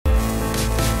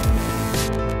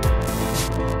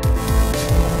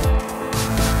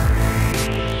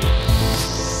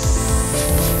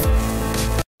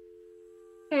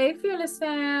Fearless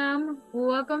fam!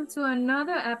 Welcome to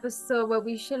another episode where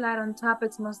we shed light on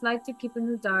topics most likely to keep in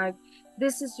the dark.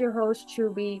 This is your host,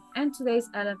 Chubby, and today's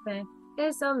elephant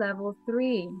is a level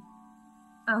 3.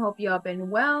 I hope you all been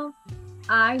well.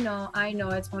 I know,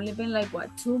 it's only been like,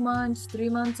 2 months, 3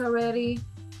 months already.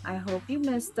 I hope you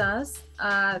missed us.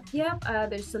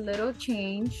 There's a little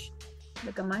change.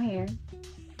 Look at my hair.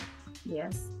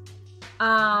 Yes.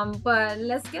 But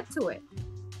let's get to it.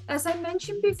 As I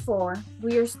mentioned before,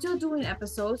 we are still doing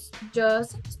episodes,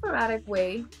 just in a sporadic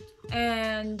way.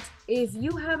 And if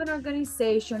you have an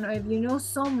organization, or if you know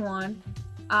someone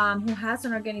who has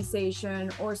an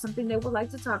organization or something they would like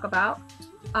to talk about,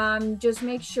 just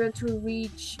make sure to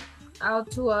reach out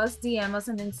to us, DM us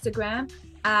on Instagram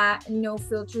at No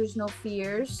Filters, No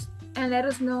Fears, and let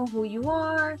us know who you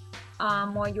are,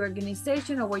 what your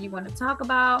organization or what you want to talk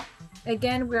about.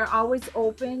 Again, we're always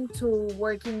open to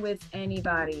working with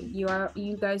anybody.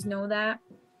 You guys know that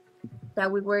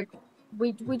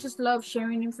we just love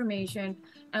sharing information,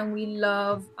 and we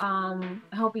love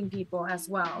helping people as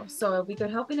well. So if we could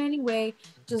help in any way,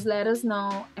 just let us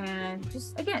know, and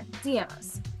just again DM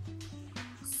us.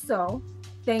 So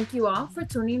thank you all for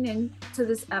tuning in to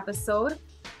this episode.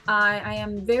 I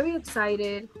am very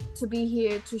excited to be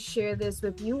here to share this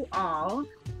with you all.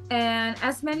 And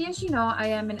as many as you know, I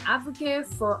am an advocate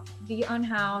for the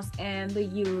unhoused and the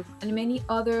youth and many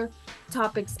other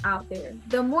topics out there.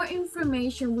 The more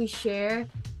information we share,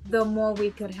 the more we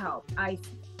could help, I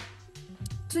think.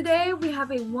 Today, we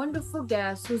have a wonderful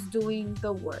guest who's doing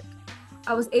the work.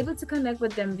 I was able to connect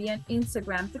with them via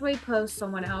Instagram through a post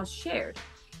someone else shared.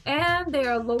 And they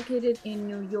are located in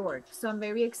New York. So I'm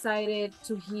very excited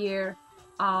to hear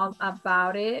all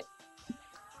about it.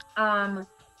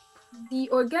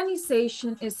 The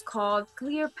organization is called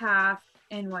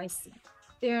ClearPathNYC.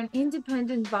 They're an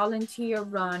independent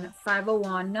volunteer-run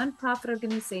 501 nonprofit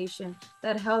organization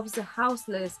that helps the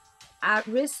houseless,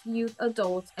 at-risk youth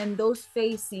adults and those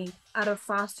facing out of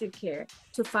foster care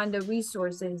to find the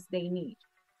resources they need.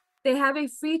 They have a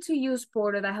free-to-use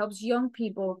portal that helps young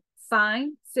people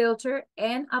find, filter,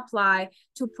 and apply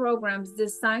to programs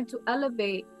designed to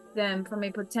elevate them from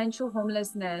a potential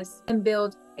homelessness and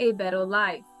build a better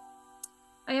life.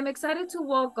 I am excited to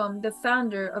welcome the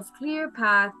founder of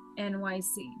ClearPath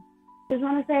NYC. Just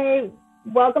want to say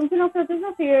welcome to No Filters,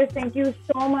 No Fears. Thank you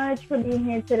so much for being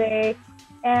here today.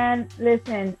 And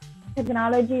listen,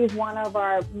 technology is one of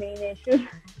our main issues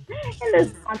in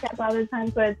this podcast all the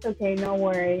time, so it's okay, no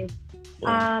worries.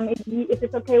 If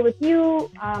it's okay with you,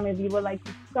 if you would like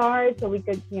to start so we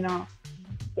could,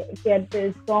 get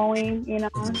this going, if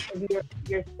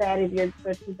you're set, if you're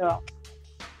good to go.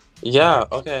 Yeah,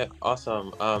 okay,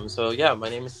 awesome. My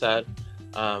name is Sed.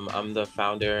 I'm the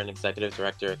founder and executive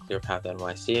director at ClearPath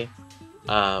NYC.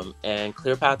 And at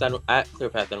ClearPath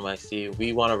NYC,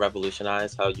 we want to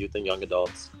revolutionize how youth and young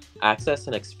adults access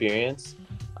and experience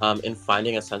in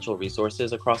finding essential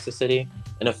resources across the city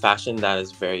in a fashion that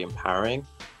is very empowering.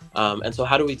 And so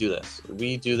how do we do this?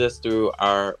 We do this through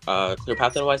our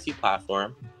ClearPath NYC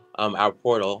platform, our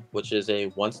portal, which is a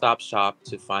one-stop shop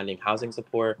to finding housing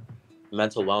support,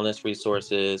 mental wellness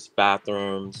resources,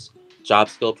 bathrooms, job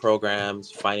skill programs,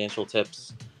 financial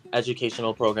tips,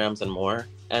 educational programs, and more.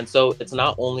 And so it's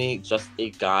not only just a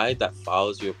guide that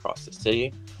follows you across the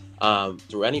city,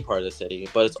 through any part of the city,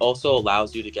 but it also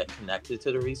allows you to get connected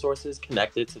to the resources,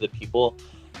 connected to the people,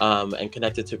 and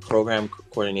connected to program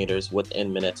coordinators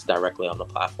within minutes directly on the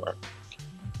platform.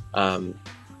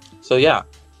 Yes.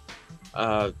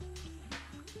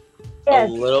 A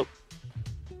little.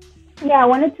 Yeah, I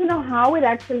wanted to know how it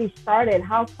actually started.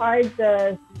 How far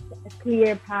does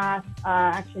ClearPath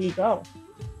actually go?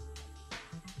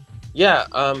 Yeah,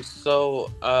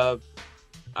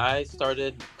 I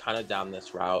started kind of down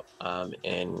this route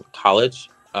in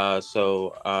college.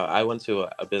 I went to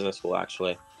a business school,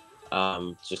 actually,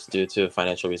 just due to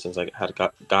financial reasons. I had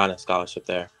gotten a scholarship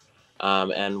there.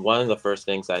 And one of the first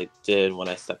things I did when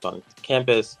I stepped on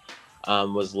campus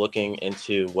was looking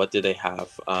into what did they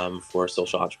have for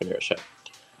social entrepreneurship.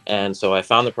 And so I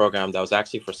found the program that was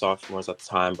actually for sophomores at the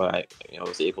time, but I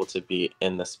was able to be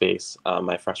in the space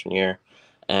my freshman year.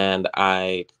 And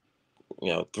I,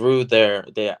 through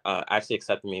they actually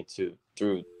accepted me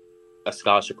through a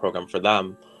scholarship program for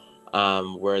them,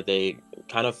 where they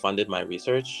kind of funded my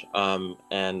research.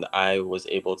 And I was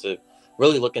able to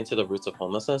really look into the roots of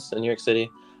homelessness in New York City,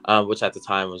 which at the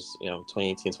time was,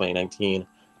 2018, 2019.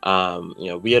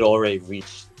 We had already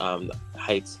reached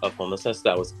heights of homelessness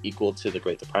that was equal to the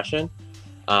Great Depression.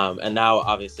 And now,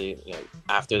 obviously,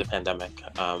 after the pandemic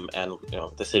and,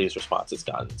 the city's response has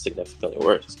gotten significantly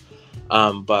worse.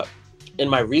 But in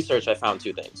my research, I found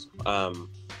two things.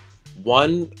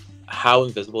 one, how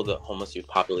invisible the homeless youth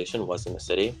population was in the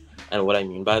city. And what I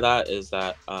mean by that is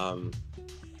that,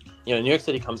 New York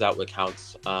City comes out with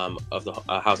counts of the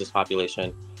houseless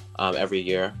population every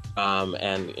year.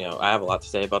 And, I have a lot to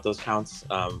say about those counts.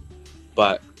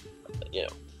 But, you know,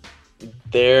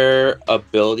 their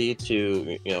ability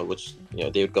to, which,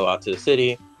 they would go out to the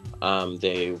city.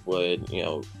 They would,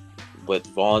 with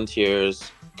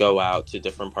volunteers, go out to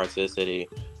different parts of the city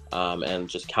and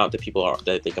just count the people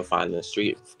that they can find in the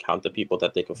street, count the people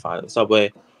that they can find in the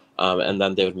subway, and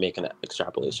then they would make an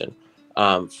extrapolation.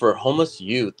 For homeless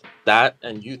youth, that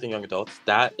and youth and young adults,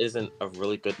 that isn't a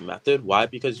really good method. Why?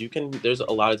 Because there's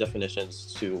a lot of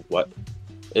definitions to what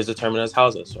is determined as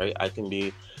houseless, right? I can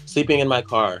be sleeping in my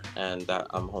car and that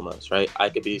I'm homeless, right? I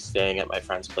could be staying at my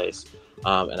friend's place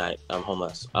and I'm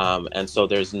homeless. And so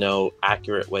there's no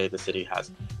accurate way the city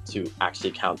has to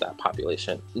actually count that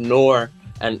population,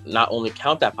 and not only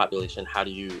count that population, how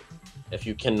do you, if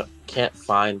you can't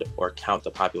find or count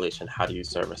the population, how do you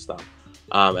service them?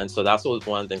 And so that's what was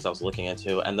one of the things I was looking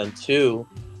into. And then two,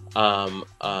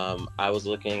 I was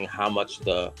looking how much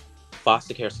the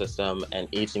foster care system and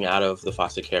aging out of the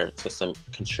foster care system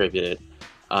contributed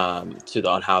to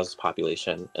the unhoused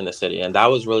population in the city. And that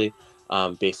was really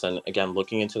based on, again,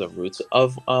 looking into the roots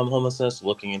of homelessness,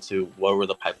 looking into what were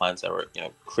the pipelines that were,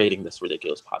 creating this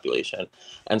ridiculous population.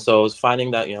 And so I was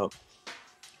finding that,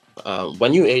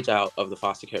 when you age out of the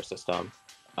foster care system,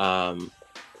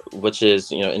 which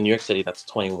is, in New York City, that's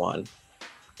 21.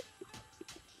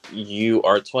 You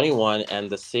are 21, and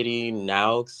the city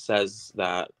now says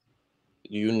that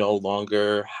you no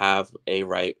longer have a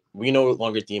right. We no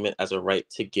longer deem it as a right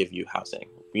to give you housing.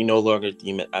 We no longer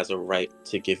deem it as a right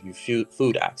to give you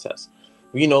food access.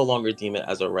 We no longer deem it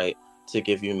as a right to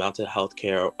give you mental health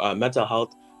care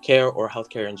or health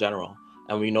care in general.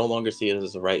 And we no longer see it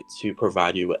as a right to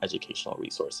provide you with educational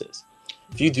resources.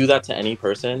 If you do that to any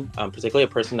person, particularly a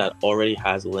person that already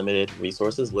has limited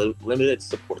resources, limited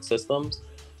support systems,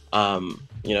 um,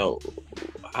 you know,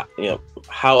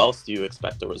 how else do you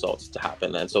expect the results to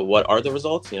happen? And so what are the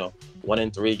results? 1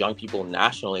 in 3 young people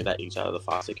nationally that age out of the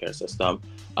foster care system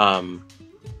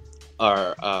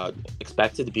are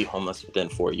expected to be homeless within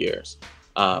 4 years.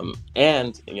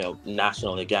 And,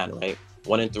 nationally again, right?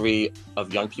 1 in 3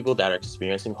 of young people that are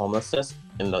experiencing homelessness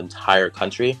in the entire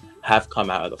country have come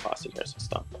out of the foster care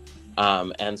system.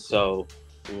 And so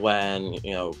when,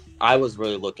 I was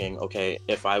really looking, okay,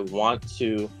 if I want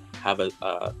to have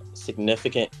a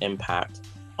significant impact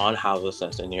on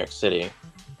houselessness in New York City,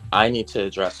 I need to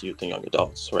address youth and young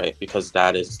adults, right? Because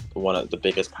that is one of the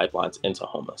biggest pipelines into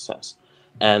homelessness.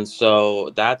 And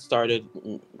so that started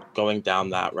going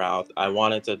down that route. I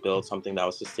wanted to build something that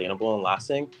was sustainable and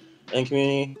lasting in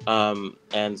community.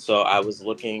 And so I was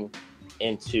looking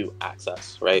into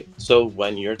access, right? So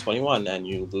when you're 21 and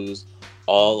you lose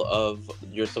all of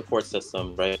your support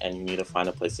system, right, and you need to find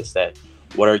a place to stay,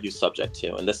 what are you subject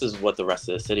to? And this is what the rest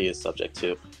of the city is subject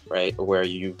to, right? Where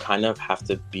you kind of have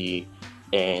to be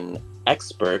an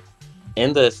expert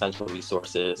in the essential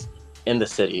resources in the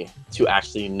city to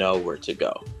actually know where to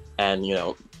go. And,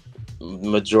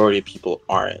 majority of people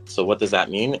aren't. So what does that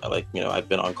mean? Like, I've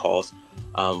been on calls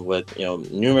with,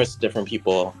 numerous different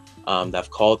people that have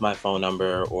called my phone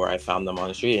number, or I found them on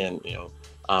the street. And,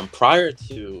 prior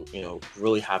to,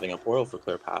 really having a portal for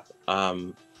ClearPath,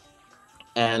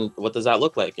 and what does that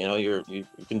look like? You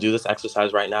can do this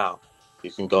exercise right now.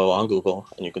 You can go on Google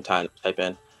and you can type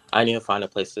in, I need to find a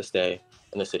place to stay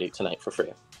in the city tonight for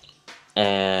free.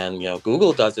 And,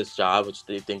 Google does this job, which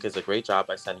they think is a great job,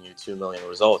 by sending you 2 million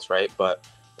results, right? But,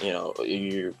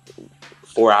 you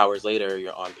 4 hours later,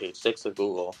 you're on page 6 of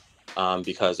Google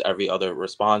because every other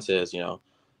response is,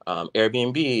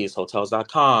 Airbnbs,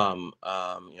 hotels.com,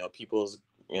 people's,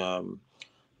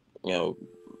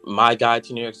 my guide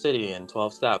to New York City in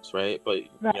 12 steps, right? But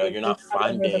Right. you're Just not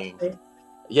haven't heard of finding,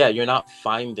 it. you're not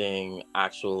finding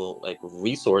actual like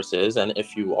resources. And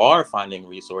if you are finding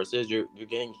resources, you're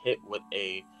getting hit with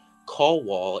a call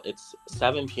wall. It's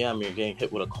 7 p.m. You're getting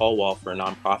hit with a call wall for a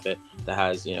nonprofit that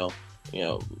has,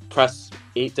 press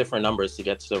 8 different numbers to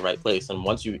get to the right place. And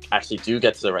once you actually do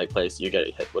get to the right place, you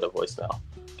get hit with a voicemail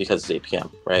because it's 8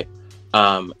 p.m., right?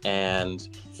 And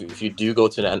if you do go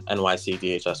to the NYC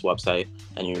DHS website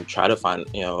and you try to find,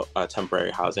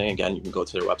 temporary housing, again, you can go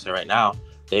to their website right now.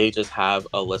 They just have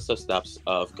a list of steps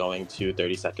of going to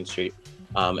 32nd Street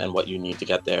and what you need to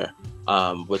get there,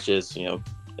 which is,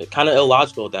 kind of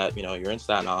illogical that, you're in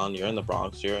Staten Island, you're in the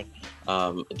Bronx, you're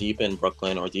deep in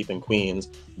Brooklyn or deep in Queens.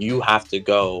 You have to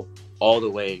go all the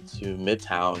way to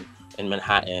Midtown in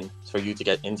Manhattan for you to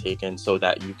get intaken so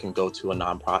that you can go to a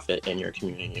nonprofit in your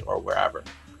community or wherever.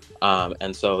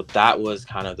 And so that was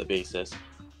kind of the basis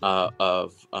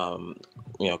of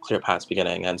ClearPath's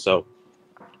beginning. And so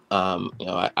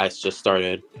I just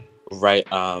started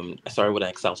I started with an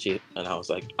Excel sheet, and I was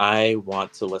like, I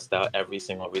want to list out every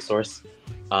single resource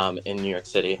in New York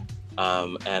City.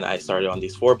 And I started on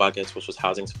these 4 buckets, which was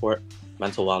housing support,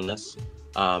 mental wellness,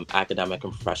 academic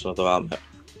and professional development.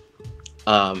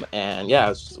 And yeah, I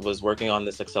was working on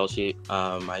this Excel sheet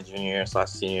my junior year /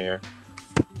 senior year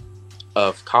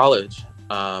of college.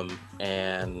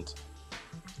 And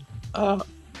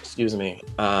excuse me,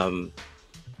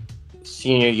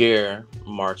 senior year,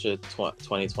 March of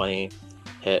 2020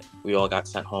 hit. We all got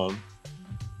sent home.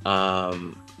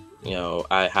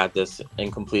 I had this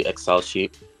incomplete Excel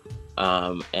sheet,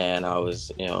 and I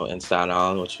was, in Staten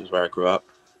Island, which is where I grew up,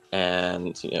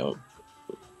 and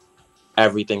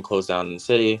everything closed down in the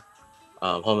city.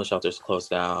 Homeless shelters closed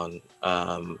down.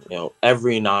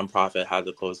 Every nonprofit had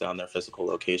to close down their physical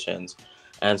locations,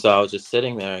 and so I was just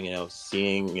sitting there,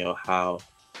 seeing, how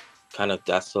kind of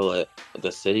desolate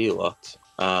the city looked.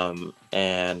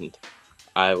 And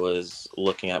I was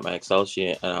looking at my Excel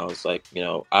sheet, and I was like,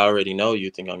 I already know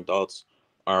youth and young adults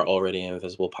are already an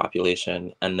invisible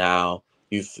population, and now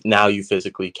you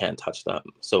physically can't touch them.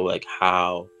 So like,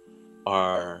 how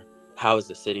is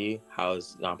the city, how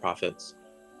is nonprofits,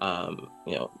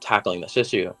 tackling this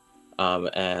issue?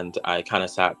 And I kind of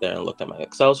sat there and looked at my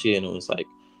Excel sheet, and it was like,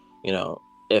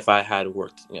 if I had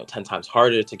worked 10 times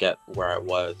harder to get where I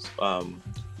was,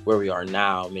 where we are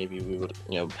now, maybe we would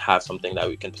have something that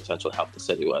we can potentially help the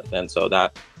city with. And so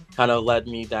that kind of led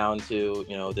me down to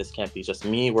this can't be just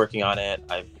me working on it.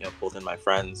 I pulled in my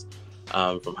friends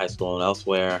from high school and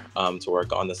elsewhere to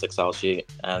work on this Excel sheet.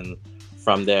 And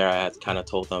from there, I had kind of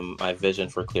told them my vision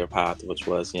for ClearPath, which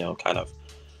was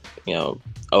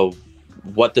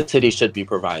what the city should be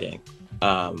providing.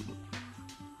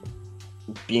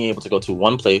 Being able to go to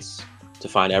one place to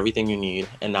find everything you need,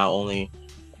 and not only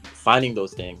finding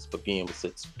those things, but being able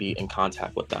to be in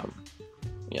contact with them,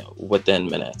 within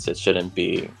minutes. It shouldn't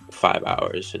be 5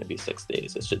 hours, it shouldn't be 6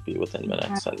 days, it should be within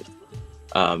minutes. And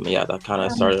that kind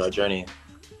of started our journey.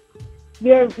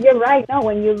 You're right. No,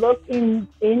 when you look in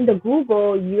the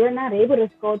Google, you're not able to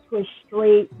go to a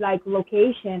straight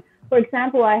location. For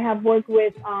example, I have worked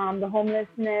with the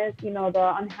homelessness,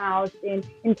 the unhoused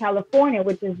in California,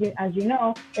 which is, as you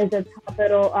know, is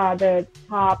the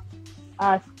top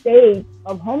state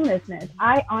of homelessness.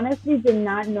 I honestly did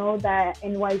not know that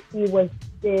NYC was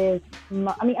this.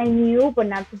 I mean, I knew, but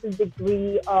not to the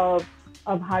degree of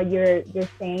how you're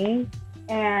saying.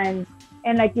 And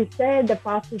like you said, the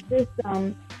foster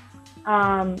system,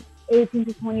 18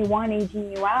 to 21,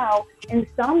 aging you out, and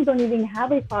some don't even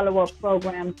have a follow-up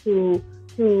program to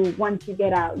once you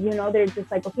get out. They're just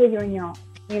like, okay, you're in your own,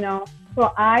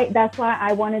 So that's why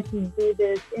I wanted to do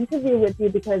this interview with you,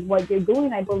 because what you're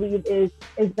doing, I believe, is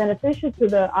beneficial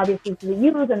to obviously to the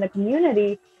youth and the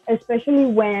community, especially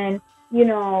when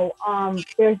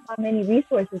there's not many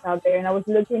resources out there. And I was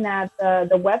looking at the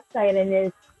website, and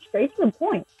it's straight to the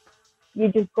point. You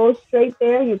just go straight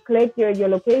there, you click your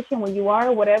location, where you are,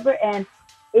 or whatever, and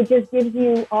it just gives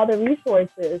you all the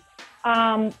resources.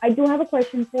 I do have a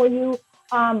question for you.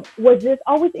 Was this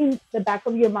always in the back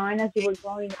of your mind as you were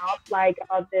growing up,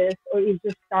 about this, or you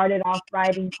just started off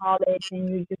right in college and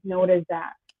you just noticed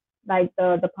that,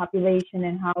 the population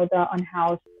and how the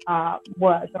unhoused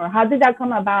was? Or how did that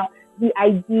come about, the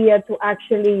idea to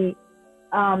actually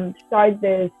start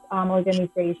this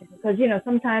organization? Because,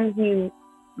 sometimes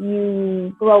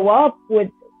you grow up with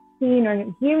seeing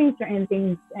or hearing certain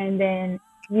things, and then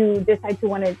you decide to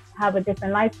want to have a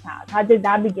different life path. How did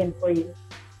that begin for you?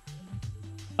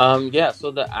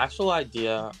 So the actual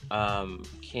idea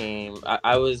came,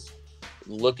 I was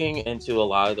looking into a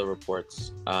lot of the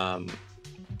reports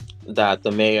that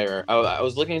the mayor, I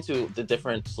was looking into the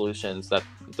different solutions that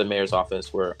the mayor's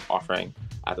office were offering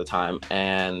at the time.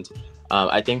 And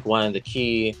I think one of the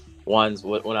key ones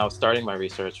when I was starting my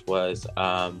research was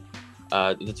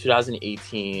the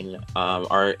 2018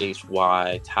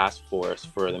 RHY task force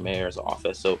for the mayor's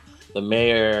office. So the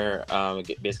mayor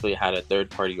basically had a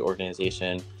third-party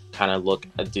organization kind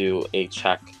of do a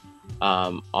check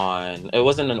on, it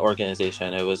wasn't an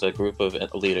organization, it was a group of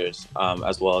leaders,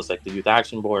 as well as the Youth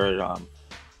Action Board,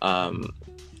 and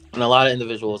a lot of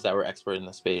individuals that were expert in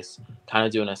the space, kind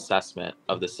of do an assessment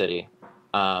of the city,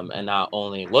 and not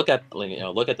only look at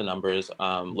the numbers,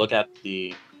 look at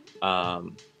the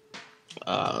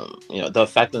the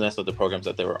effectiveness of the programs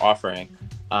that they were offering,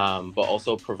 but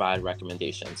also provide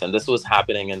recommendations. And this was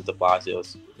happening in de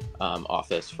Blasio's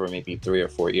office for maybe 3 or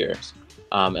 4 years.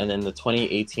 And then the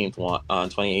 2018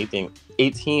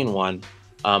 one,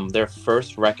 their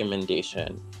first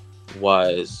recommendation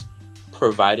was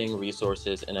providing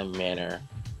resources in a manner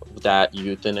that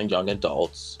youth and young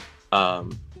adults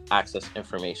access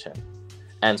information.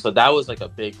 And so that was like a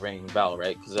big ringing bell,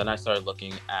 right? Because then I started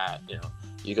looking at,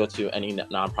 you go to any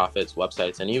nonprofits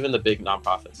websites, and even the big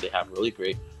nonprofits, they have really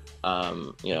great,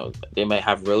 they might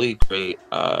have really great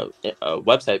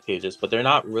website pages, but they're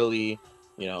not really,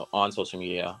 on social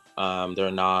media.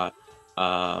 They're not,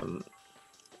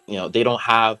 they don't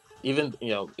have even,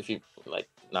 if you like,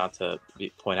 not to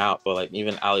point out, but like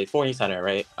even Ali Forney Center,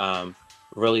 right?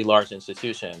 Really large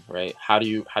institution, right? How do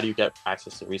you get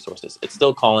access to resources? It's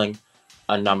still calling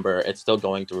a number. It's still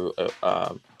going through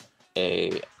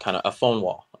a kind of a phone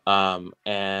wall.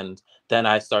 And then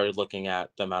I started looking at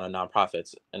the amount of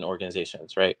nonprofits and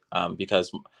organizations, right?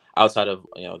 Because outside of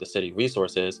the city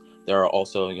resources, there are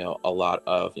also a lot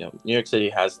of New York City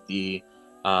has the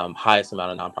highest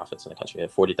amount of nonprofits in the country. We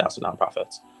have 40,000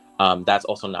 nonprofits. That's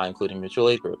also not including mutual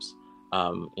aid groups.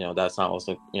 That's not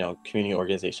also community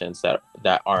organizations that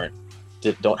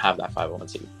don't have that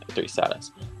 501c3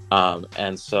 status.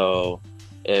 And so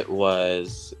it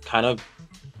was kind of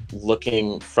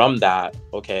looking from that.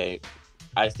 Okay,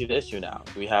 I see the issue now.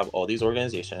 We have all these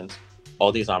organizations,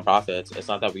 all these nonprofits. It's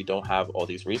not that we don't have all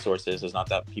these resources. It's not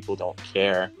that people don't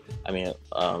care. I mean,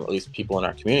 at least people in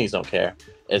our communities don't care.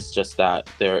 It's just that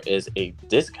there is a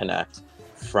disconnect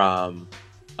from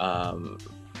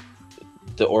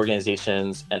the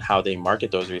organizations and how they market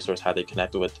those resources, how they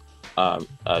connect with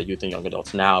youth and young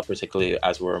adults now, particularly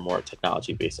as we're a more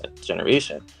technology-based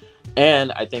generation.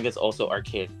 And I think it's also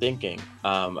archaic thinking.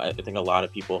 I think a lot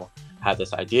of people have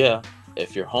this idea: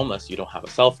 if you're homeless, you don't have a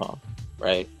cell phone,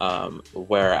 right?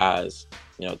 Whereas,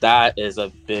 that is a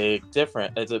big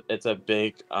difference. It's a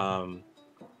big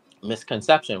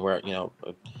misconception where, I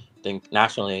think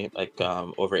nationally, like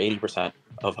over 80%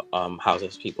 of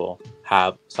houseless people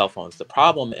have cell phones. The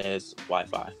problem is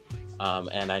Wi-Fi.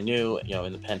 And I knew,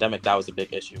 in the pandemic, that was a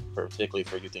big issue, particularly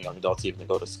for youth and young adults, even to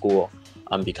go to school,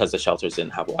 because the shelters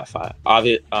didn't have Wi-Fi.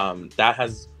 That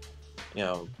has,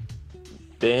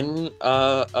 been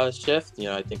a shift.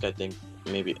 I think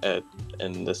maybe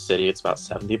in the city, it's about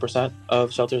 70%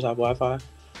 of shelters have Wi-Fi.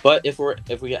 But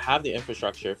if we have the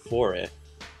infrastructure for it,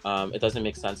 it doesn't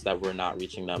make sense that we're not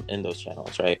reaching them in those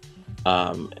channels, right?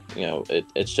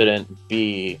 It shouldn't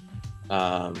be,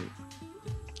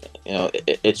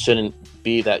 it shouldn't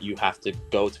be that you have to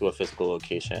go to a physical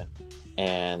location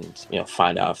and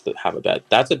find out if they have a bed.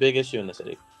 That's a big issue in the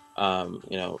city.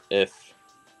 If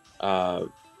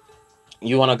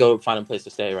you want to go find a place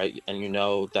to stay, right, and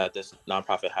that this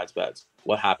nonprofit has beds,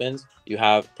 what happens? You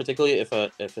have, particularly if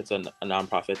it's a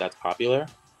nonprofit that's popular,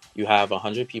 you have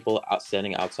 100 people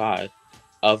standing outside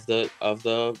of the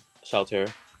shelter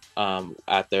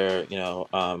at their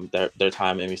their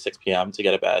time, maybe 6 p.m. to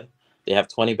get a bed. They have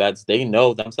 20 beds. They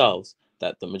know themselves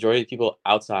that the majority of people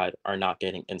outside are not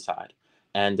getting inside,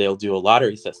 and they'll do a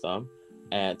lottery system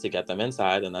and to get them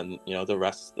inside, and then the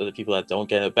rest of the people that don't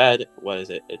get a bed, what is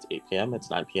it? It's 8 p.m. It's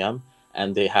 9 p.m.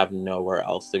 and they have nowhere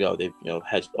else to go. They've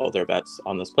hedged all their bets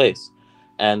on this place,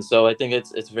 and so I think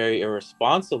it's very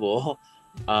irresponsible,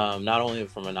 not only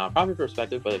from a nonprofit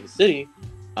perspective, but of the city,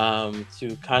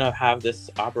 to kind of have this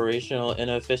operational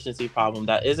inefficiency problem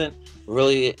that isn't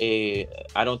really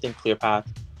I don't think ClearPath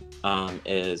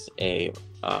is a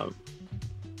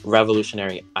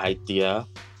revolutionary idea.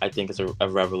 I think it's a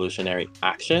revolutionary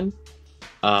action.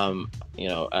 And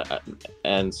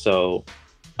so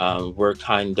we're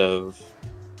kind of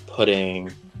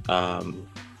putting,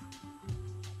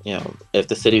 if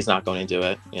the city's not going to do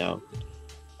it,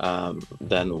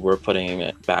 then we're putting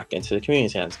it back into the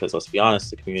community's hands, because let's be honest,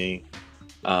 the community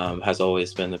has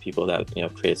always been the people that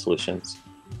create solutions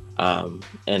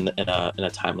in a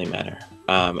timely manner.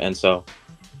 And so,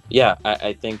 yeah,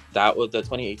 I think that was the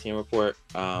 2018 report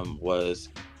was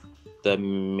the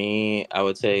main, I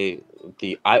would say,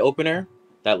 the eye opener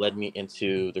that led me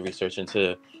into the research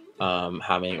into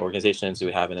how many organizations do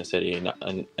we have in the city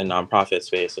and nonprofit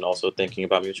space, and also thinking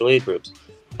about mutual aid groups.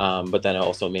 But then it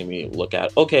also made me look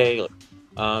at, okay,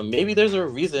 maybe there's a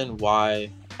reason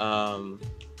why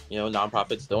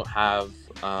nonprofits don't have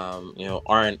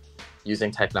aren't using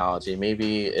technology.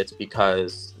 Maybe it's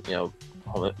because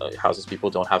houseless people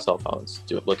don't have cell phones.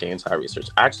 Looking into our research,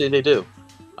 actually they do.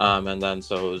 And then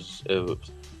so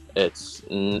it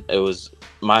was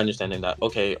my understanding that,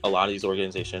 okay, a lot of these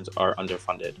organizations are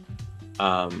underfunded,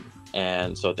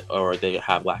 and so or they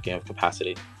have lacking of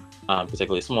capacity,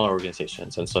 particularly smaller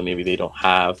organizations, and so maybe they don't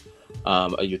have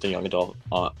a youth and young adult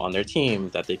on their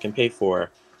team that they can pay for,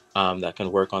 that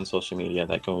can work on social media,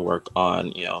 that can work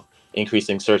on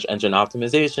increasing search engine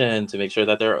optimization to make sure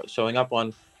that they're showing up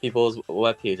on people's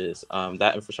web pages.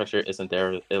 That infrastructure isn't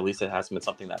there. At least it hasn't been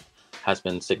something that has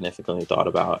been significantly thought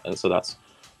about. And so that's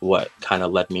what kind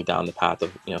of led me down the path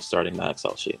of, starting that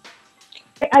Excel sheet.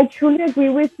 I truly agree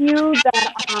with you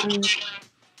that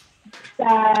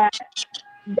that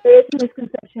there is a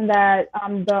misconception that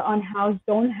the unhoused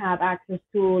don't have access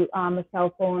to a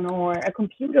cell phone or a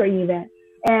computer even,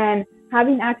 and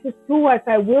having access to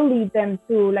Wi-Fi will lead them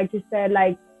to, like you said,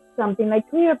 like something like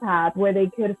ClearPath, where they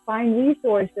could find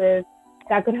resources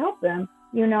that could help them.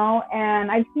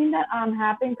 And I've seen that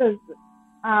happen because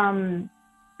um,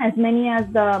 as many as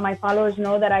my followers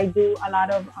know that I do a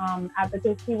lot of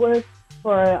advocacy work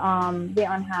for the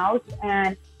unhoused,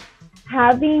 and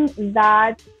having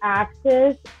that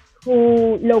access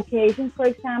to locations, for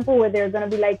example, where they're going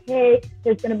to be like, hey,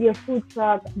 there's going to be a food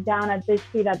truck down at this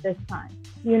street at this time.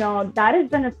 That is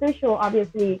beneficial,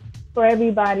 obviously, for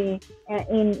everybody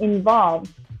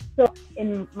involved. So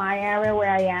in my area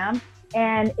where I am,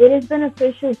 and it is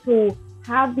beneficial to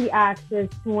have the access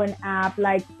to an app,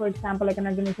 like, for example, like an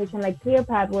organization like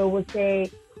ClearPath, where we'll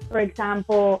say, for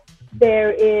example,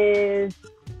 there is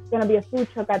going to be a food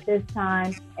truck at this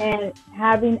time, and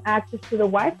having access to the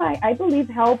Wi-Fi, I believe,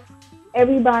 helps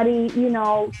everybody,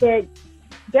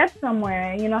 get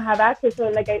somewhere, have access. So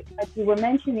like as you were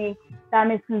mentioning, that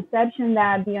misconception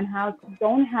that the unhoused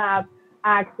don't have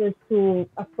access to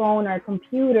a phone or a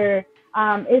computer,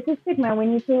 it's a stigma. We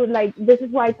need to, like, this is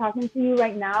why talking to you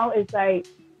right now is like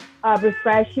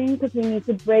refreshing, because we need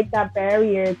to break that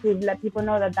barrier to let people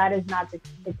know that that is not the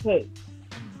case.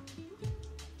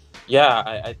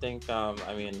 Yeah, I think, I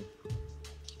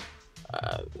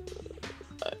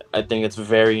think it's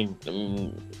very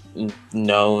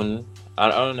known. I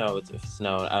don't know if it's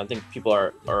known. I don't think people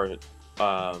are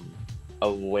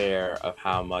aware of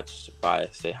how much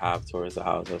bias they have towards the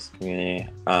houseless community.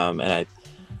 And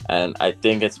I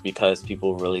think it's because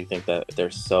people really think that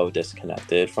they're so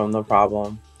disconnected from the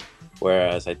problem.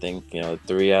 Whereas I think,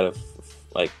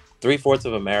 three-fourths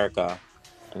of America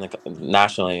and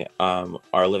nationally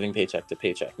are living paycheck to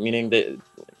paycheck, meaning that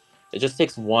it just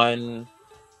takes one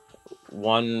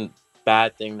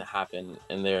bad thing to happen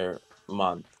in their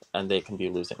month and they can be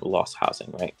lost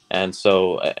housing, right? And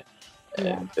so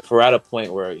if we're at a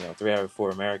point where 3 out of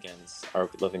 4 Americans are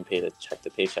living paycheck to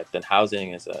paycheck, then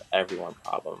housing is a everyone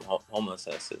problem.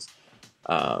 Homelessness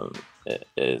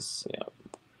is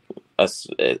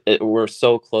we're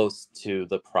so close to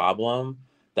the problem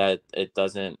that it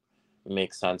doesn't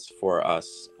make sense for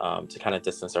us to kind of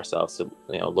distance ourselves, to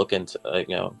look into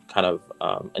kind of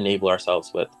enable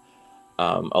ourselves with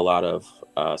a lot of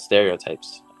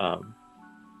stereotypes,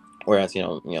 whereas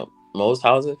most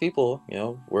housing people,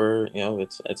 we're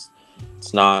it's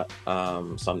not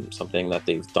something that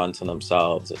they've done to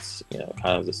themselves. It's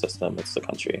kind of the system. It's the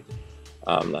country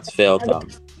that's failed them.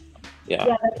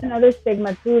 Yeah, that's another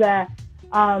stigma too, that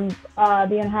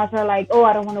the unhoused are like, oh,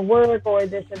 I don't want to work or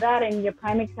this or that. And your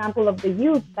prime example of the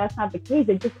youth, that's not the case.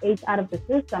 They just age out of the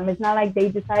system. It's not like they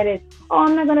decided, oh,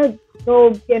 I'm not going to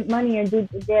go get money and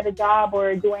get a job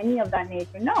or do any of that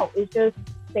nature. No, it's just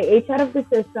they age out of the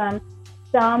system.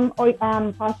 Some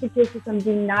foster care systems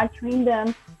do not train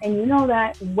them, and you know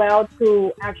that well,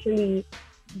 to actually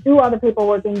do all the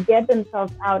paperwork and get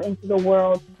themselves out into the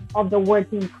world of the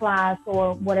working class,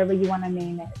 or whatever you want to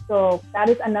name it. So that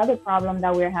is another problem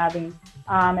that we're having.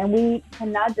 And we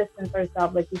cannot distance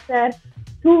ourselves, like you said,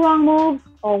 2 wrong moves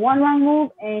or 1 wrong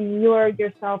move, and you're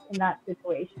yourself in that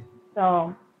situation.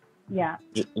 So, yeah.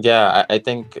 Yeah, I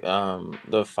think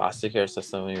the foster care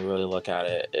system, when you really look at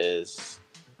it, it's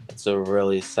a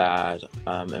really sad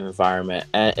environment.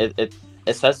 And it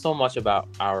says so much about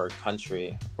our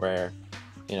country, where,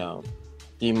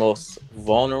 the most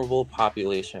vulnerable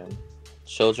population,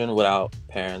 children without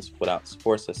parents, without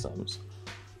support systems,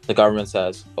 the government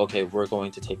says, okay, we're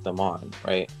going to take them on,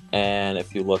 right? And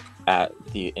if you look at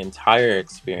the entire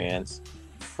experience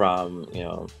from,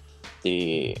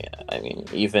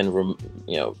 even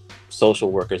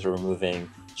social workers removing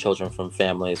children from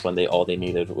families when all they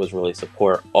needed was really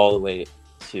support, all the way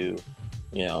to,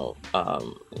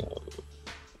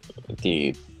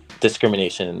 the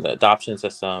discrimination in the adoption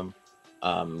system,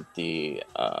 the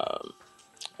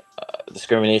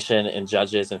discrimination in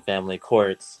judges and family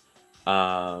courts,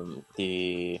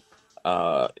 the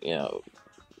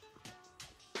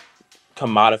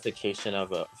commodification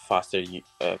of a foster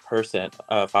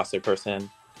person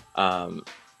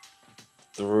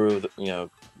through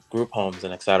group homes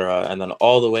and etc., and then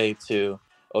all the way to,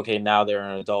 okay, now they're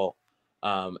an adult,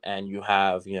 and you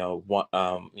have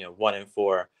 1 in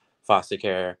 4 foster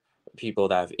care people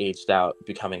that have aged out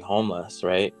becoming homeless,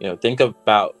 right? Think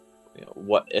about,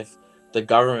 what if the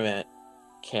government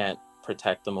can't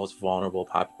protect the most vulnerable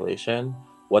population?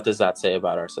 What does that say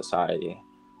about our society?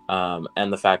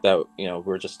 And the fact that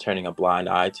we're just turning a blind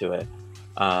eye to it.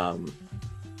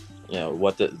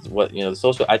 The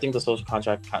social, I think the social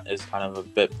contract is kind of a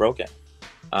bit broken.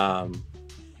 And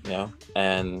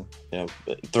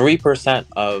 3%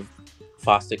 of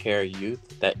foster care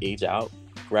youth that age out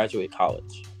graduate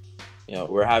college.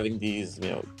 We're having these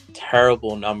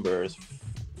terrible numbers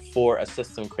for a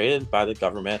system created by the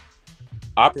government,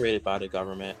 operated by the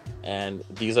government, and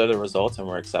these are the results, and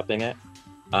we're accepting it.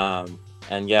 And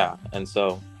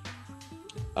so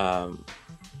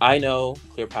I know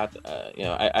ClearPath.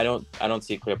 I don't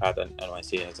see ClearPath and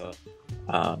NYC as a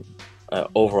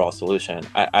overall solution.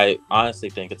 I honestly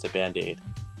think it's a band-aid.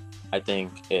 I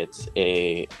think it's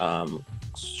a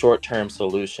short-term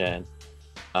solution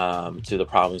to the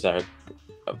problems that are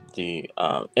the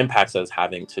impacts that it's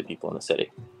having to people in the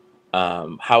city.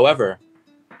 However,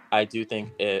 I do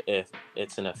think if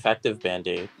it's an effective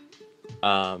band-aid,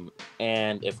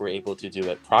 and if we're able to do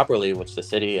it properly, which the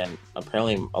city and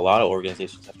apparently a lot of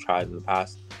organizations have tried in the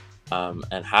past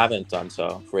and haven't done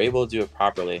so, if we're able to do it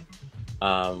properly,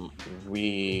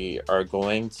 we are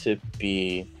going to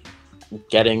be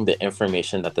getting the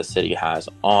information that the city has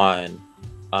on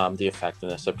the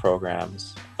effectiveness of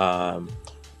programs,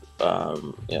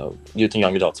 youth and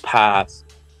young adults paths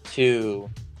to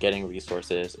getting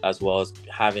resources, as well as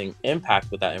having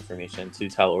impact with that information to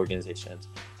tell organizations,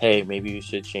 hey, maybe you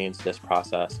should change this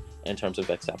process in terms of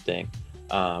accepting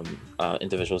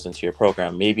individuals into your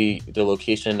program. Maybe the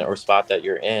location or spot that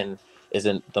you're in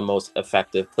isn't the most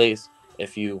effective place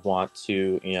if you want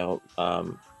to,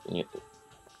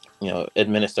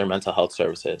 administer mental health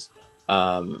services.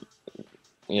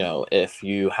 If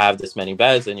you have this many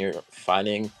beds and you're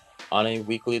finding on a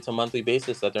weekly to monthly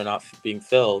basis that they're not being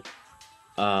filled,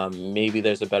 maybe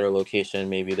there's a better location,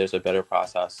 maybe there's a better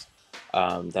process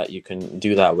that you can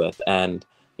do that with. And,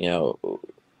 to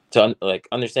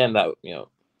understand that,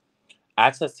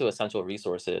 access to essential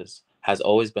resources has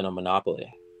always been a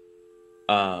monopoly.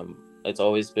 It's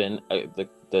always been,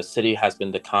 the city has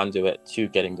been the conduit to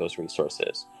getting those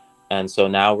resources. And so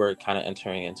now we're kind of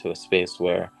entering into a space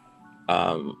where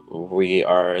we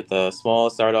are the small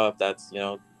startup that's,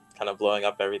 kind of blowing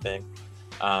up everything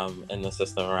in the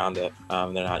system around it.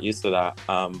 They're not used to that.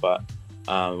 But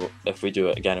if we do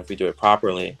it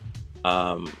properly,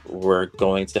 we're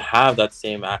going to have that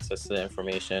same access to the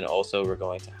information. Also, we're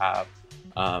going to have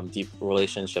deep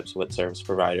relationships with service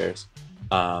providers.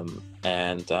 And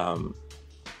from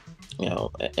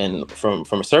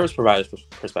a service provider's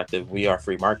perspective, we are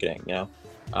free marketing.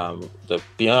 The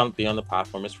beyond the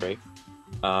platform is free.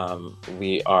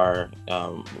 We are,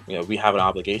 we have an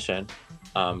obligation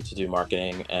to do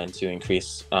marketing and to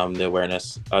increase the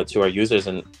awareness to our users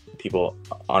and people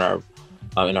on our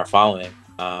in our following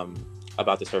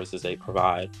about the services they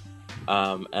provide.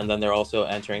 And then they're also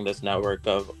entering this network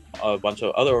of a bunch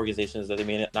of other organizations that they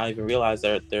may not even realize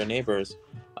they're neighbors,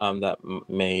 that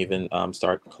may even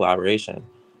start collaboration.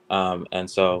 And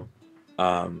so,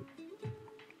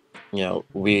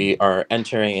 we are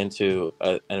entering into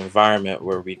an environment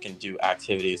where we can do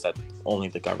activities that only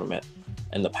the government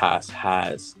in the past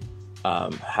has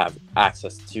have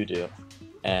access to do.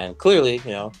 And clearly,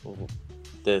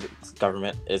 the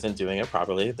government isn't doing it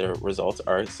properly. Their results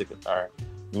are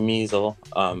measly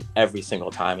every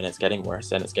single time, and it's getting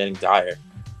worse and it's getting dire.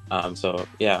 I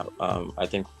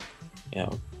think,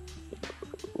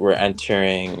 we're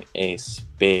entering a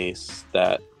space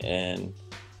that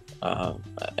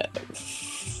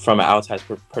from an outside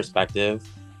perspective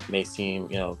may seem,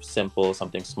 simple,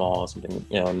 something small, something,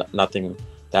 nothing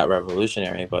that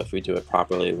revolutionary. But if we do it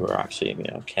properly, we're actually,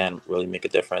 can really make a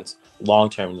difference long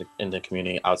term in the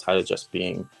community outside of just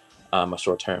being a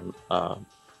short term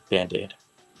band-aid.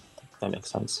 If that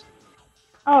makes sense.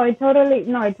 Oh, it totally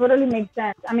makes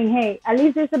sense. I mean, hey, at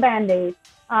least it's a band-aid.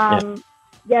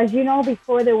 As you know,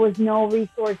 before there was no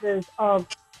resources of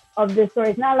this sort.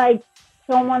 It's not like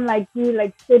someone like you,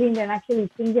 like sitting there and actually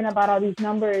thinking about all these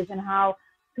numbers and how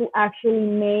to actually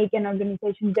make an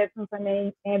organization different from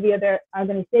every other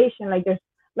organization. Like there's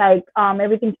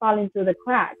everything's falling through the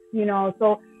cracks,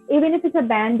 So even if it's a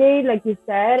band-aid, like you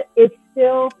said, it's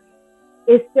still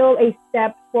a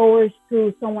step forward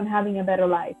to someone having a better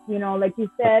life. Like you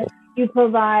said, you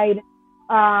provide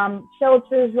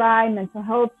shelters, right, mental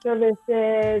health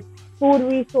services, food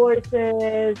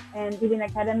resources, and even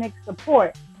academic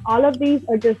support. All of these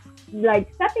are just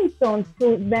like stepping stones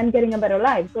to them getting a better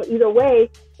life. So either way,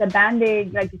 the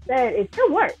band-aid, like you said, it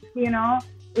still works,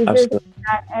 It's just Absolutely.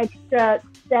 that extra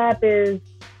step is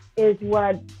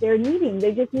what they're needing.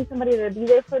 They just need somebody to be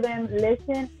there for them,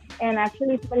 listen, and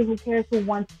actually somebody who cares, who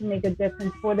wants to make a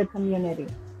difference for the community.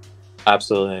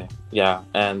 Absolutely. Yeah.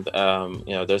 And,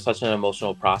 there's such an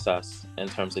emotional process in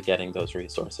terms of getting those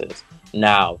resources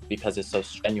now because it's so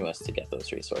strenuous to get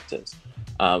those resources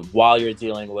while you're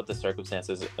dealing with the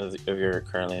circumstances of your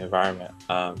currently environment.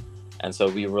 And so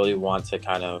we really want to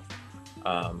kind of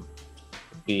um,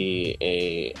 be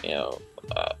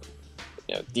uh,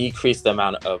 decrease the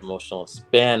amount of emotional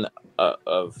span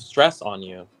of stress on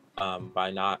you by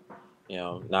not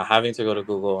having to go to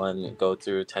Google and go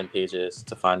through 10 pages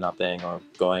to find nothing, or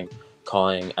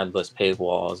calling endless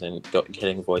paywalls and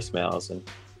getting voicemails, and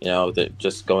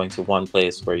just going to one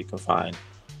place where you can find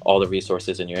all the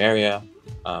resources in your area,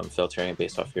 filtering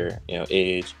based off your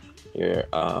age, your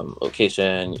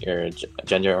location, your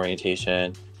gender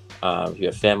orientation, if you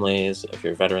have families, if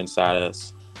you're veteran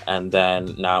status, and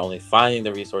then not only finding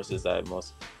the resources that are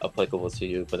most applicable to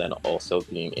you, but then also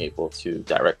being able to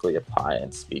directly apply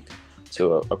and speak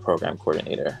to a program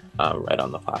coordinator right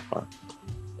on the platform.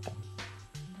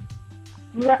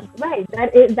 Right.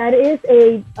 That is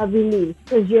a relief,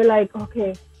 because you're like,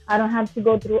 okay, I don't have to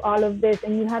go through all of this,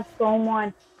 and you have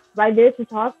someone right there to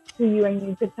talk to you, and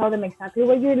you could tell them exactly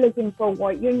what you're looking for,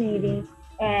 what you're needing,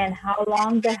 and how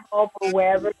long the help or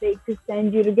wherever they could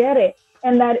send you to get it.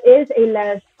 And that is a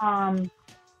less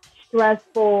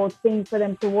stressful thing for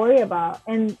them to worry about.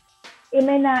 And it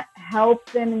may not help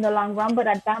them in the long run, but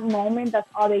at that moment, that's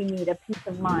all they need, a peace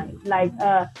of mind. Like,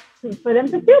 for them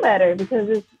to feel better, because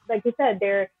it's like you said,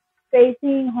 they're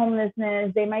facing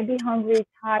homelessness. They might be hungry,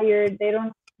 tired.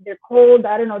 They're cold.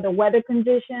 I don't know, the weather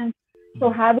conditions. So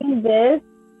having this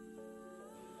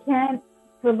can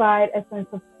provide a sense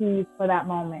of peace for that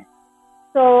moment.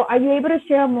 So, are you able to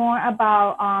share more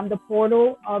about the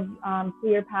portal of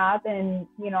ClearPath, and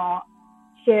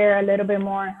share a little bit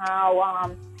more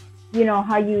how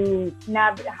how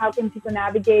how can people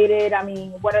navigate it? I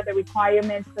mean, what are the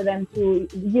requirements for them to?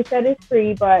 You said it's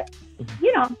free, but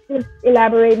just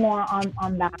elaborate more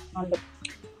on that on the.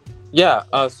 Yeah,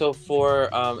 so for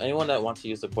anyone that wants to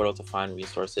use the portal to find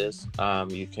resources,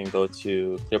 you can go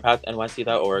to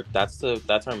clearpathnyc.org.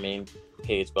 That's our main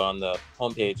page, but on the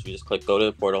homepage, you just click go to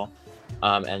the portal,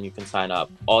 and you can sign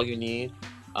up. All you need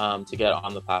to get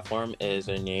on the platform is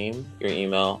your name, your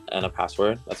email, and a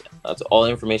password. That's all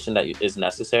information that is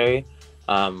necessary.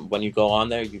 When you go on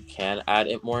there, you can add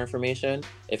in more information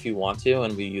if you want to,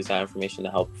 and we use that information to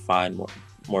help find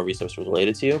more resources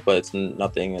related to you. But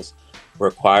nothing is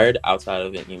required outside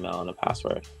of an email and a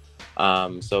password.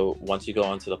 So once you go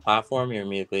onto the platform, you're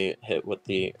immediately hit with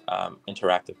the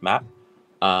interactive map.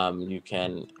 You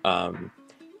can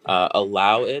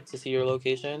allow it to see your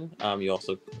location. You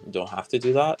also don't have to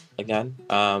do that again.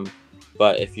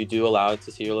 But if you do allow it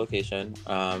to see your location,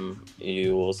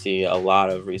 you will see a lot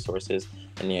of resources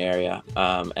in the area.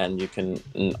 And you can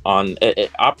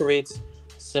it operates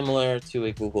similar to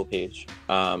a Google page,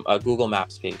 a Google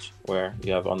Maps page, where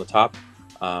you have on the top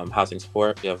housing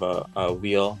support. You have a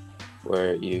wheel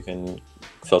where you can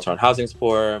filter on housing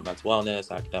support, mental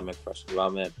wellness, academic, professional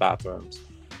development, bathrooms,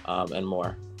 and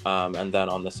more. And then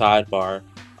on the sidebar,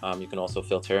 you can also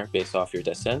filter based off your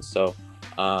distance. So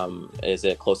is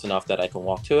it close enough that I can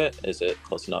walk to it? Is it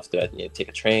close enough that I need to take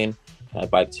a train? Can I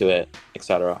bike to it,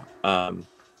 etc.? And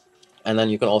then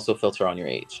you can also filter on your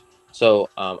age. So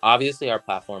obviously our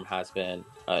platform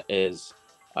is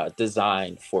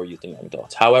designed for youth and young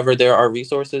adults. However, there are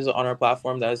resources on our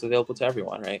platform that is available to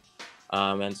everyone, right?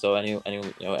 And so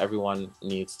everyone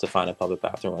needs to find a public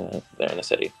bathroom when they're in a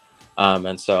city.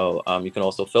 And so you can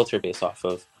also filter based off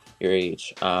of your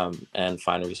age and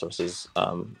find resources,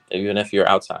 even if you're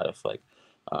outside of like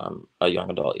a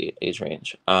young adult age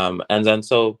range. And then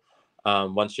so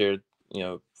once you're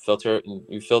you filtered,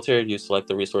 you select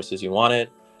the resources you wanted.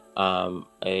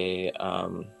 A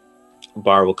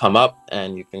bar will come up,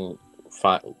 and you can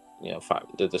find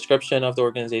the description of the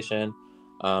organization,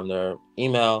 their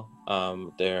email,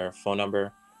 their phone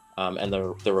number, and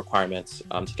the requirements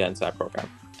to get into that program.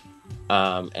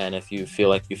 And if you feel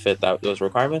like you fit those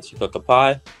requirements, you click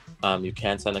apply. You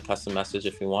can send a custom message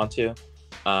if you want to.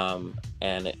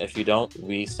 And if you don't,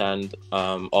 we send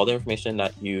all the information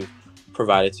that you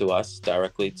provided to us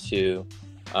directly to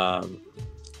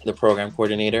the program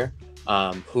coordinator,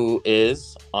 who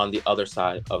is on the other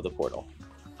side of the portal.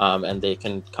 And they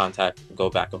can go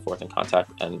back and forth and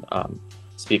contact and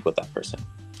speak with that person.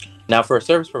 Now, for a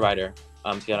service provider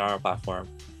to get on our platform,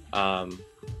 a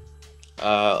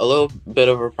little bit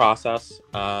of a process.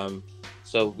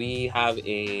 So we have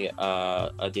a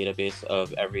database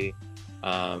of every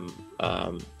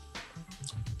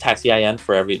tax EIN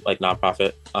for every like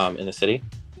nonprofit in the city.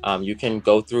 You can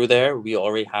go through there. We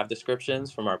already have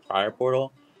descriptions from our prior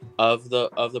portal of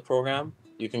the program.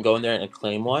 You can go in there and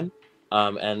claim one,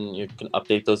 and you can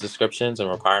update those descriptions and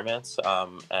requirements.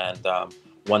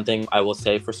 One thing I will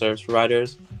say for service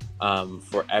providers,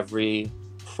 for every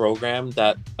program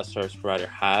that a service provider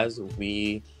has,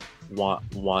 we want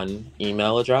one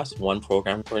email address, one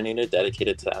program coordinator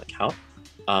dedicated to that account,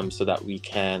 so that we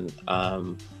can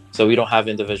so we don't have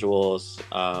individuals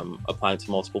applying to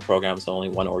multiple programs. So only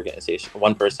one organization,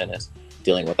 one person is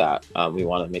dealing with that. We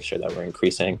want to make sure that we're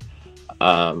increasing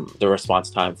the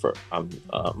response time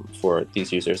for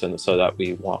these users, and so that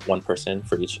we want one person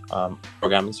for each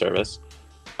program and service.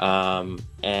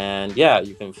 And yeah,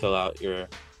 you can fill out your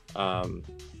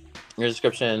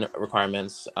description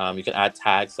requirements. You can add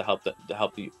tags to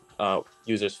help you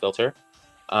users filter.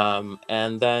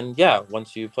 And then yeah,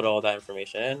 once you put all that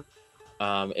information in,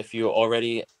 if you're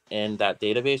already in that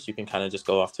database, you can kind of just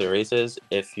go off to the races.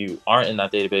 If you aren't in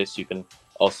that database, you can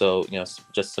also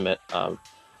just submit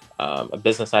a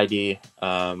business ID,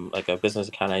 like a business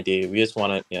account ID. We just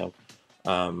want to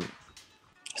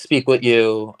speak with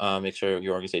you, make sure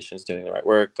your organization is doing the right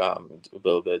work, a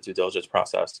little bit of due diligence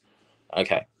process.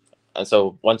 Okay, and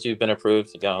so once you've been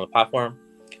approved, you get on the platform,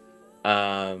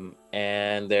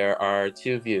 and there are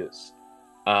two views.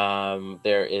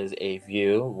 There is a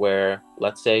view where,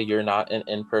 let's say you're not an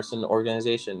in-person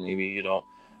organization, maybe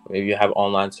you have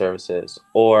online services,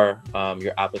 or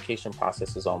your application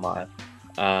process is online.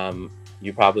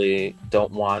 You probably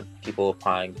don't want people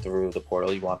applying through the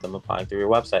portal. You want them applying through your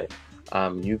website.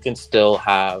 You can still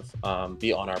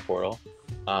be on our portal,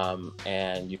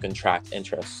 and you can track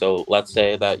interest. So let's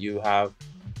say that you're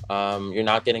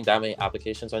not getting that many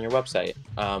applications on your website,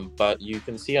 but you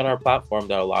can see on our platform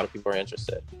that a lot of people are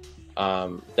interested.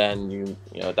 Then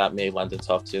that may lend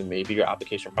itself to maybe your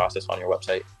application process on your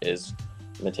website is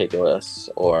meticulous,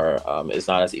 or is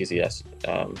not as easy as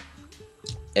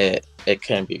it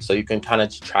can be. So you can kind of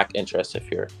track interest if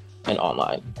you're an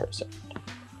online person.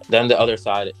 Then the other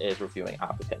side is reviewing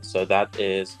applicants. So that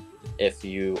is if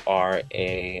you are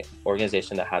a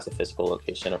organization that has a physical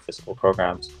location or physical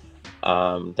programs.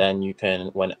 Then you can,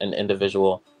 when an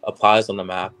individual applies on the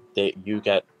map, you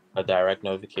get a direct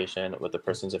notification with the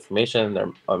person's information,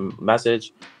 their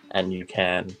message, and you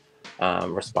can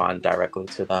respond directly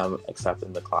to them, accept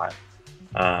and decline.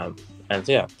 And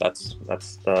yeah, that's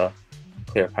the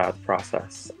ClearPath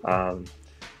process.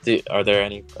 Do you have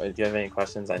any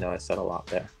questions? I know I said a lot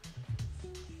there.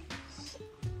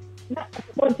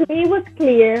 Well, to me it was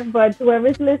clear, but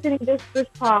whoever's listening, just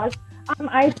pause.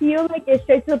 I feel like it's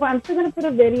straight to the point. I'm still gonna put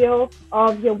a video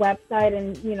of your website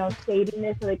and stating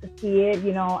this so they can see it.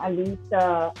 At least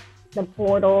the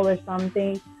portal or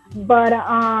something. But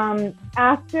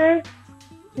after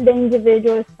the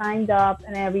individual is signed up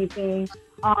and everything,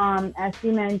 as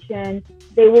you mentioned,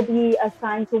 they will be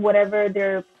assigned to whatever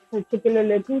they're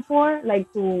particularly looking for, like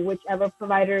to whichever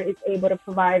provider is able to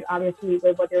provide, obviously,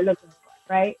 with what they're looking for,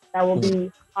 right? That will be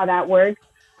how that works.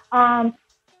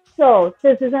 So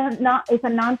since it's a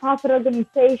nonprofit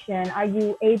organization, are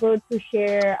you able to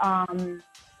share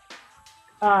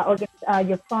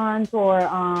your funds or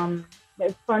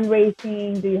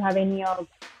fundraising? Do you have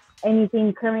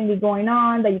anything currently going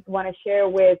on that you want to share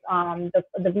with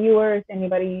the viewers?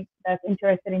 Anybody that's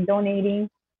interested in donating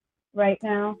right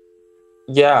now?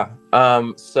 Yeah.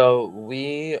 So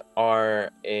we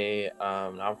are a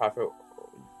nonprofit,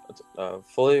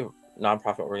 fully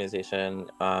nonprofit organization.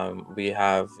 We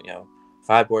have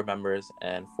 5 board members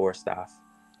and 4 staff,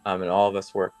 and all of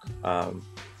us work.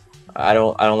 I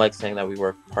don't like saying that we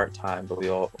work part-time, but we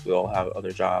all have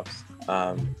other jobs.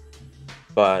 And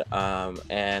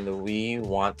we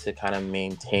want to kind of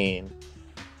maintain.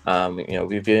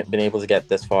 We've been able to get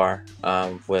this far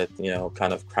with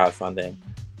kind of crowdfunding,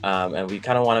 and we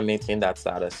kind of want to maintain that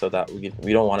status so that we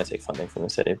don't want to take funding from the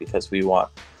city, because we want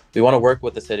to work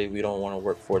with the city. We don't want to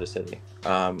work for the city.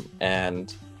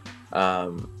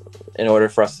 In order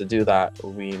for us to do that,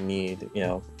 we need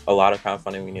a lot of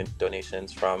crowdfunding. We need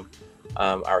donations from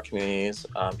our communities,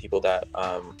 people that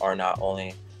are not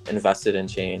only invested in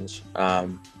change,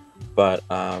 but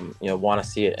want to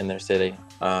see it in their city.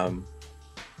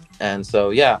 And so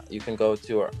yeah, you can go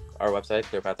to our website,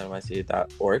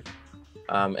 ClearPathNYC.org,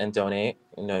 and donate.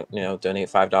 Donate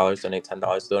 $5, donate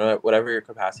 $10, donate whatever your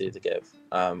capacity to give.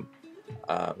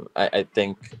 I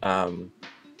think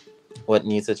what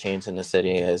needs to change in the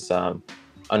city is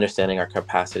understanding our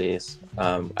capacities.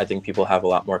 I think people have a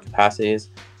lot more capacities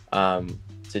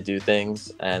to do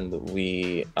things, and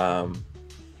we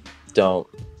don't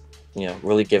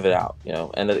really give it out,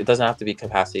 and it doesn't have to be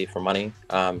capacity for money.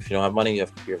 If you don't have money, you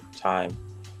have your time.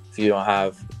 If you don't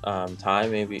have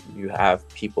time, maybe you have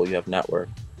people, you have network.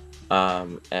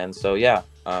 And so, yeah,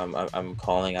 I'm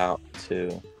calling out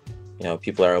to,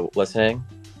 people that are listening.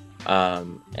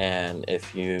 And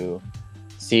if you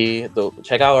see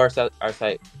check out our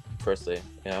site firstly,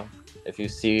 if you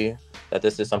see that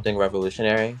this is something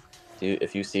revolutionary,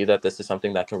 if you see that this is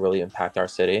something that can really impact our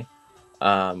city,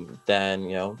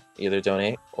 then, either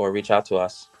donate or reach out to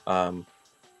us,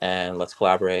 and let's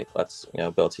collaborate. Let's,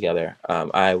 build together.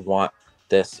 I want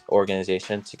this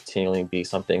organization to continually be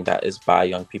something that is by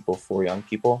young people for young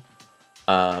people.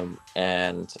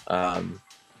 And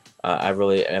I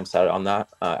really am set on that.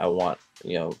 I want,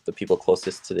 the people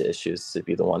closest to the issues to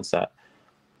be the ones that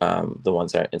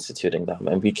are instituting them,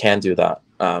 and we can do that.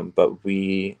 But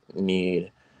we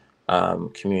need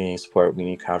community support. We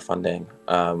need crowdfunding,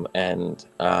 and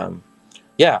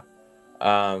yeah.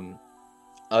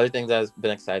 Other things that has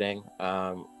been exciting,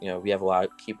 we have a lot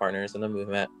of key partners in the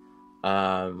movement.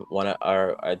 One of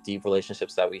our deep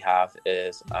relationships that we have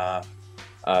is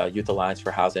Youth Alliance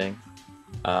for Housing.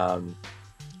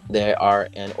 They are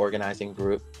an organizing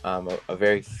group, a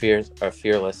very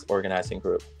fearless organizing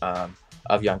group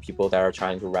of young people that are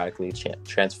trying to radically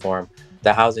transform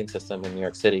the housing system in New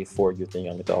York City for youth and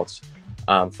young adults.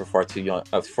 For far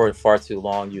too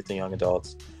long, youth and young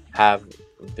adults have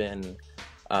been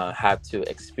had to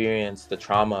experience the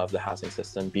trauma of the housing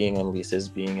system, being in leases,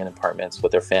 being in apartments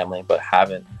with their family, but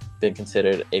haven't been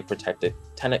considered a protected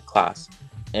tenant class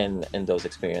in those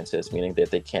experiences, meaning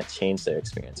that they can't change their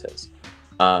experiences.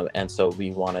 And so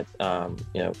we wanted,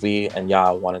 we and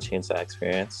YA want to change that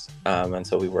experience. And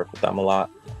so we work with them a lot.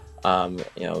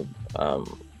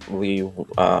 We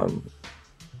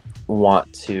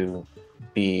want to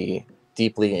be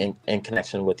deeply in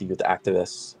connection with the youth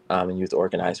activists and youth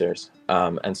organizers.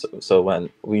 And so when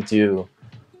we do,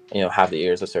 have the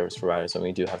ears of service providers, when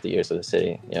we do have the ears of the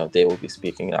city, they will be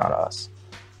speaking out to us.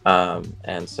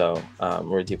 And so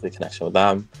we're deeply connected with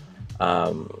them.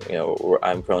 I'm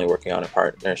currently working on a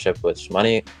partnership with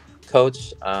Money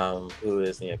Coach, who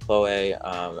is Chloe,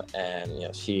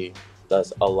 and she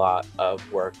does a lot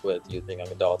of work with youth and young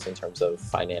adults in terms of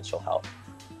financial help,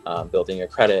 building your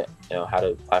credit, how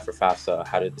to apply for FAFSA,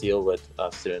 how to deal with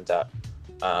student debt,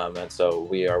 and so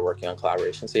we are working on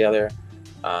collaborations together.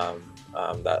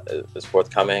 That is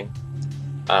forthcoming,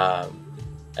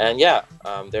 and yeah,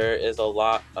 there is a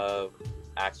lot of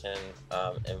action,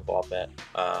 involvement.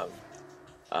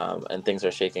 And things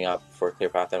are shaking up for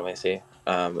ClearPathNYC.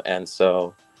 And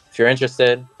so if you're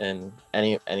interested in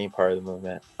any part of the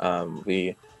movement,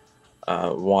 we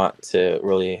want to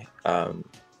really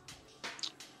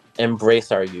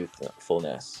embrace our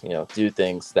youthfulness, do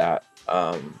things that,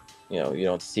 you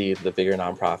don't see the bigger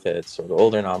nonprofits or the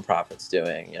older nonprofits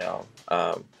doing,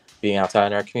 being outside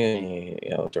in our community,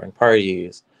 during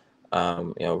parties,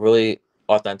 really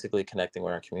authentically connecting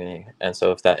with our community. And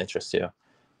so if that interests you,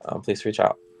 please reach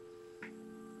out.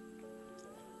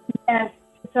 Yes,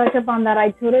 to touch upon that,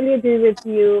 I totally agree with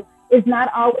you. It's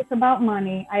not always about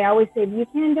money. I always say, if you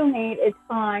can donate, it's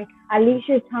fine. At least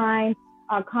your time,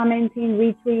 commenting,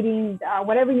 retweeting,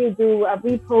 whatever you do,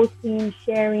 reposting,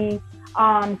 sharing,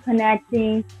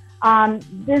 connecting.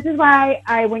 This is why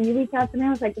when you reach out to me, I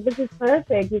was like, this is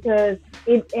perfect, because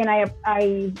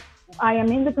I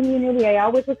am in the community. I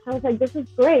always was like, this is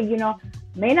great.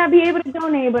 May not be able to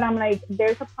donate, but I'm like,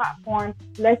 there's a platform.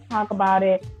 Let's talk about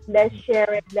it. Let's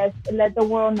share it. Let's let the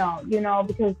world know,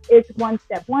 because it's one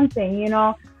step, one thing,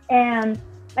 And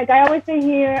like I always say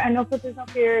here, I know Sisters No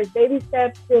Fear, baby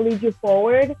steps still lead you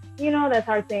forward. That's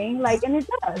our thing. And it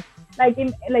does. Like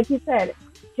you said,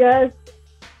 just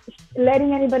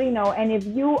letting anybody know. And if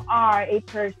you are a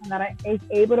person that is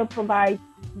able to provide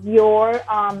your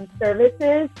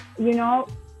services,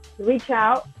 reach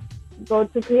out. Go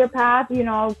to ClearPath,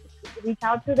 reach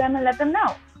out to them and let them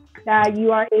know that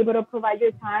you are able to provide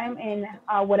your time in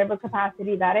whatever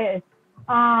capacity that is.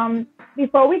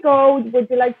 Before we go, would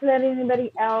you like to let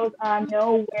anybody else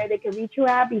know where they can reach you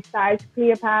at besides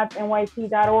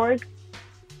ClearPathNYC.org?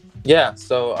 Yeah,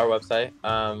 so our website.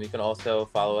 You can also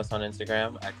follow us on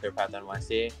Instagram at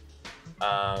ClearPathNYC,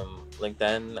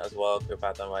 LinkedIn as well,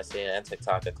 ClearPathNYC, and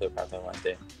TikTok at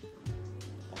ClearPathNYC.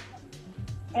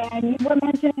 And you were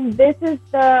mentioning, this is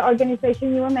the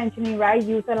organization you were mentioning, right?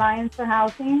 Youth Alliance for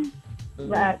Housing,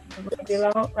 right?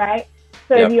 Right?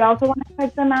 So Yep. If you also want to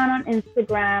check them out on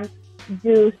Instagram,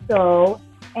 do so.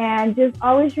 And just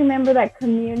always remember that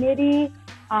community,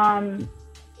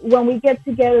 when we get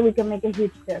together, we can make a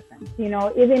huge difference,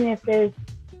 even if it's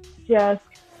just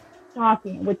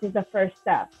talking, which is the first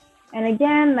step. And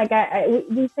again, like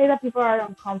we say that people are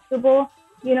uncomfortable,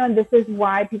 and this is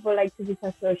why people like to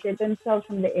disassociate themselves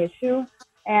from the issue.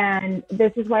 And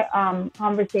this is why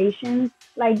conversations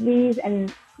like these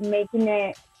and making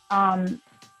it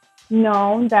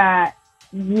known that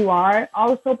you are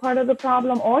also part of the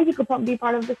problem or you could be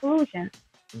part of the solution.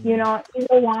 Either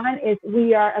one is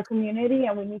we are a community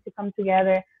and we need to come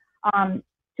together um,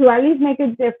 to at least make a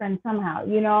difference somehow.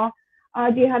 Do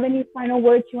you have any final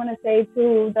words you want to say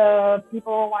to the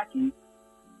people watching?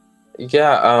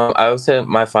 Yeah, I would say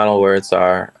my final words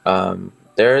are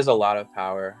there is a lot of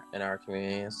power in our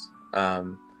communities. Our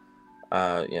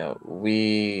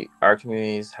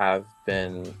communities have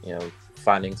been,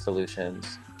 finding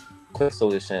solutions, quick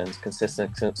solutions,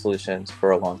 consistent solutions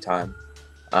for a long time.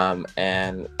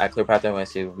 And at ClearPath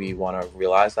NYC, we want to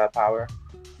realize that power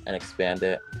and expand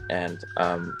it and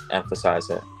emphasize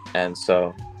it. And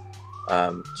so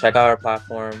check out our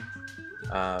platform,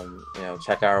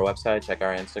 check out our website, check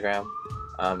our Instagram,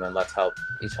 and let's help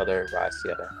each other rise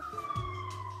together.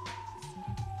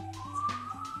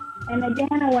 And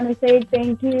again, I want to say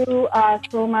thank you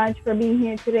so much for being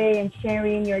here today and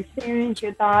sharing your experience,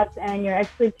 your thoughts, and your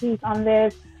expertise on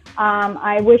this.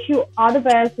 I wish you all the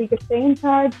best. We could stay in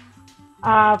touch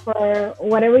for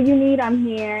whatever you need. I'm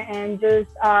here. And just,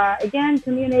 again,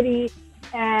 community.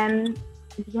 And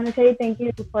I just want to say thank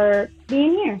you for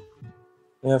being here.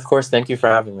 Yeah, of course. Thank you for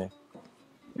having me.